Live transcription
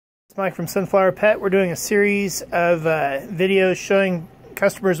It's Mike from Sunflower Pet. We're doing a series of videos showing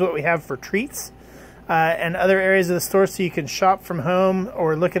customers what we have for treats and other areas of the store so you can shop from home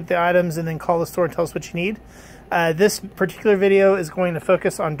or look at the items and then call the store and tell us what you need. This particular video is going to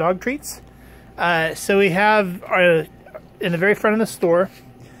focus on dog treats. So we have in the very front of the store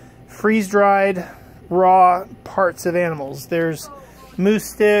freeze-dried raw parts of animals. There's moose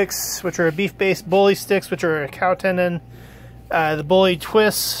sticks, which are beef-based, bully sticks, which are a cow tendon, the bully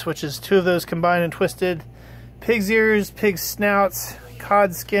twists, which is two of those combined and twisted, pig's ears, pig snouts,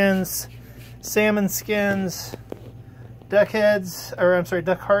 cod skins, salmon skins, duck heads, or I'm sorry,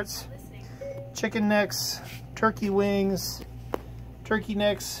 duck hearts, chicken necks, turkey wings, turkey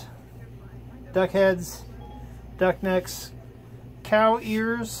necks, duck heads, duck necks. Cow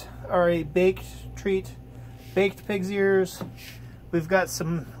ears are a baked treat, baked pig's ears. We've got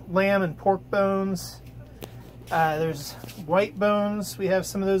some lamb and pork bones. There's white bones. We have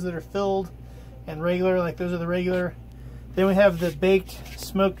some of those that are filled and regular, like those are the regular. Then we have the baked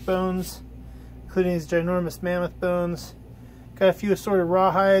smoked bones, including these ginormous mammoth bones. Got a few assorted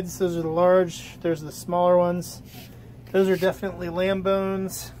rawhides. Those are the large. There's the smaller ones. Those are definitely lamb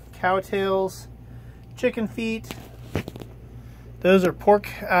bones, cow tails, chicken feet. Those are pork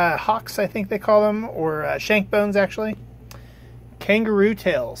hocks, I think they call them, or shank bones actually. Kangaroo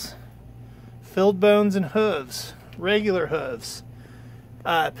tails, filled bones and hooves, regular hooves,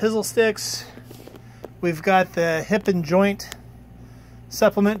 pizzle sticks. We've got the hip and joint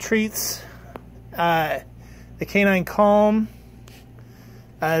supplement treats, the Canine Calm.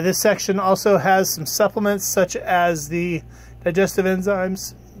 This section also has some supplements such as the digestive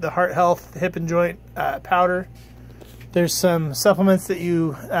enzymes, the heart health, hip and joint powder. There's some supplements that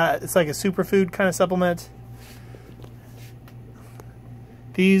it's like a superfood kind of supplement.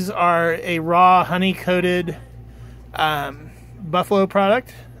 These are a raw honey-coated buffalo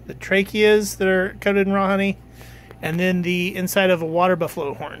product, the tracheas that are coated in raw honey, and then the inside of a water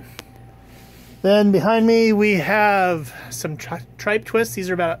buffalo horn. Then behind me we have some tripe twists. These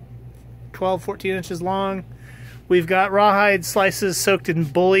are about 12, 14 inches long. We've got rawhide slices soaked in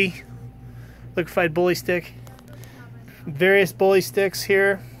bully, liquefied bully stick. Various bully sticks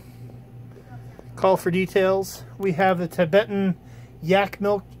here. Call for details. We have the Tibetan yak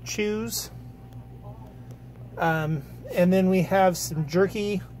milk chews, and then we have some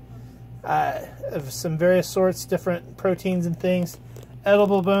jerky of some various sorts, different proteins and things.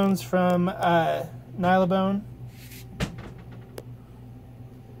 Edible bones from Nylabone,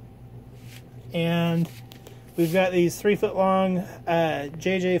 and we've got these 3-foot long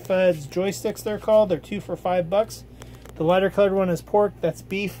JJ Fuds joysticks. They're called. They're 2 for $5. The lighter colored one is pork. That's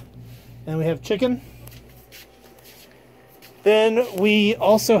beef, and we have chicken. Then we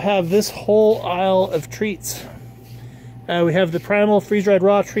also have this whole aisle of treats. We have the Primal freeze-dried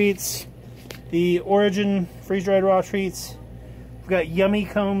raw treats, the Origin freeze-dried raw treats. We've got Yummy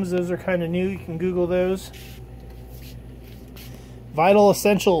Combs. Those are kind of new. You can Google those. Vital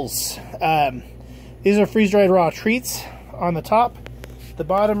Essentials. These are freeze-dried raw treats on the top. The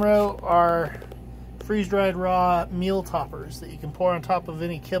bottom row are freeze-dried raw meal toppers that you can pour on top of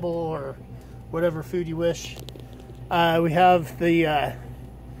any kibble or whatever food you wish. We have the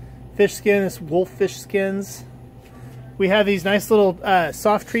fish skin, it's wolf fish skins. We have these nice little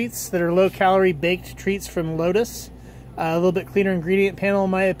soft treats that are low-calorie baked treats from Lotus. A little bit cleaner ingredient panel,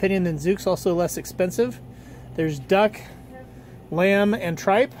 in my opinion, than Zook's, also less expensive. There's duck, lamb, and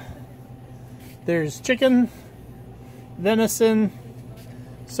tripe. There's chicken, venison,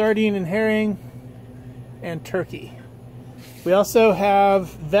 sardine and herring, and turkey. We also have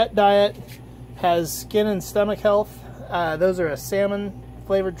Vet Diet, has skin and stomach health. Those are a salmon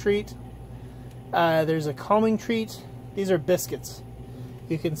flavored treat. There's a calming treat. These are biscuits.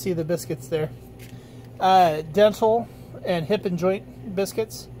 You can see the biscuits there. Dental and hip and joint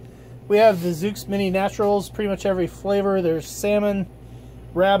biscuits. We have the Zook's Mini Naturals, pretty much every flavor. There's salmon,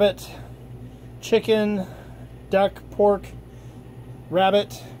 rabbit, chicken, duck, pork,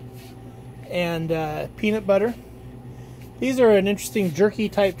 rabbit, and peanut butter. These are an interesting jerky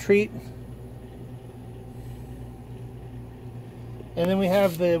type treat. And then we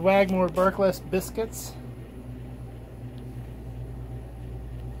have the Wagmore Barkless biscuits.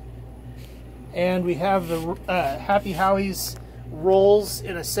 And we have the Happy Howie's rolls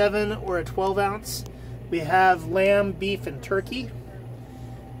in a 7 or a 12 ounce. We have lamb, beef, and turkey.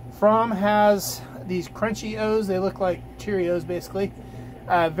 From has these Crunchy O's. They look like Cheerios basically.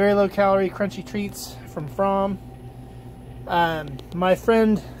 Very low calorie crunchy treats from From. My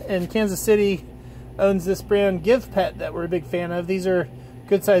friend in Kansas City owns this brand Give Pet that we're a big fan of. These are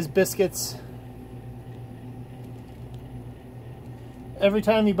good sized biscuits. every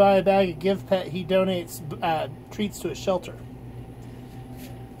time you buy a bag of Give Pet, he donates treats to a shelter.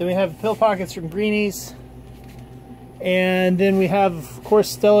 Then we have pill pockets from Greenies. And then we have, of course,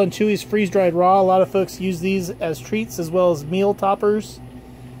 Stella and Chewy's freeze-dried raw. A lot of folks use these as treats as well as meal toppers.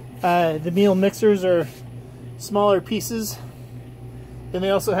 The meal mixers are smaller pieces. Then they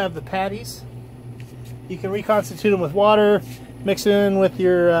also have the patties. You can reconstitute them with water, mix it in with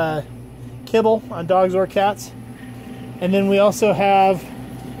your kibble on dogs or cats. And then we also have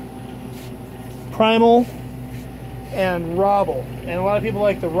Primal and Robble. And a lot of people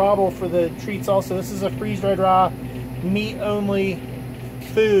like the Robble for the treats also. This is a freeze-dried raw, meat-only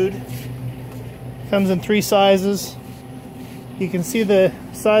food. Comes in 3 sizes. You can see the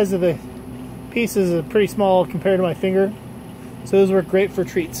size of the pieces is pretty small compared to my finger. So those work great for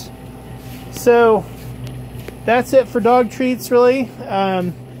treats. So that's it for dog treats, really.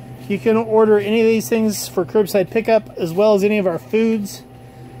 You can order any of these things for curbside pickup, as well as any of our foods.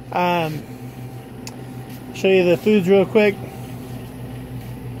 Show you the foods real quick.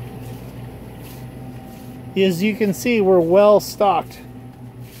 As you can see, we're well stocked.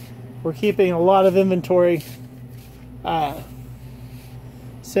 We're keeping a lot of inventory.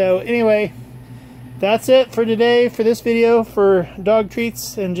 So anyway, that's it for today for this video for dog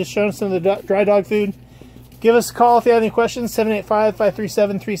treats and just showing some of the dry dog food. Give us a call if you have any questions,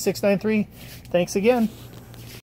 785-537-3693. Thanks again.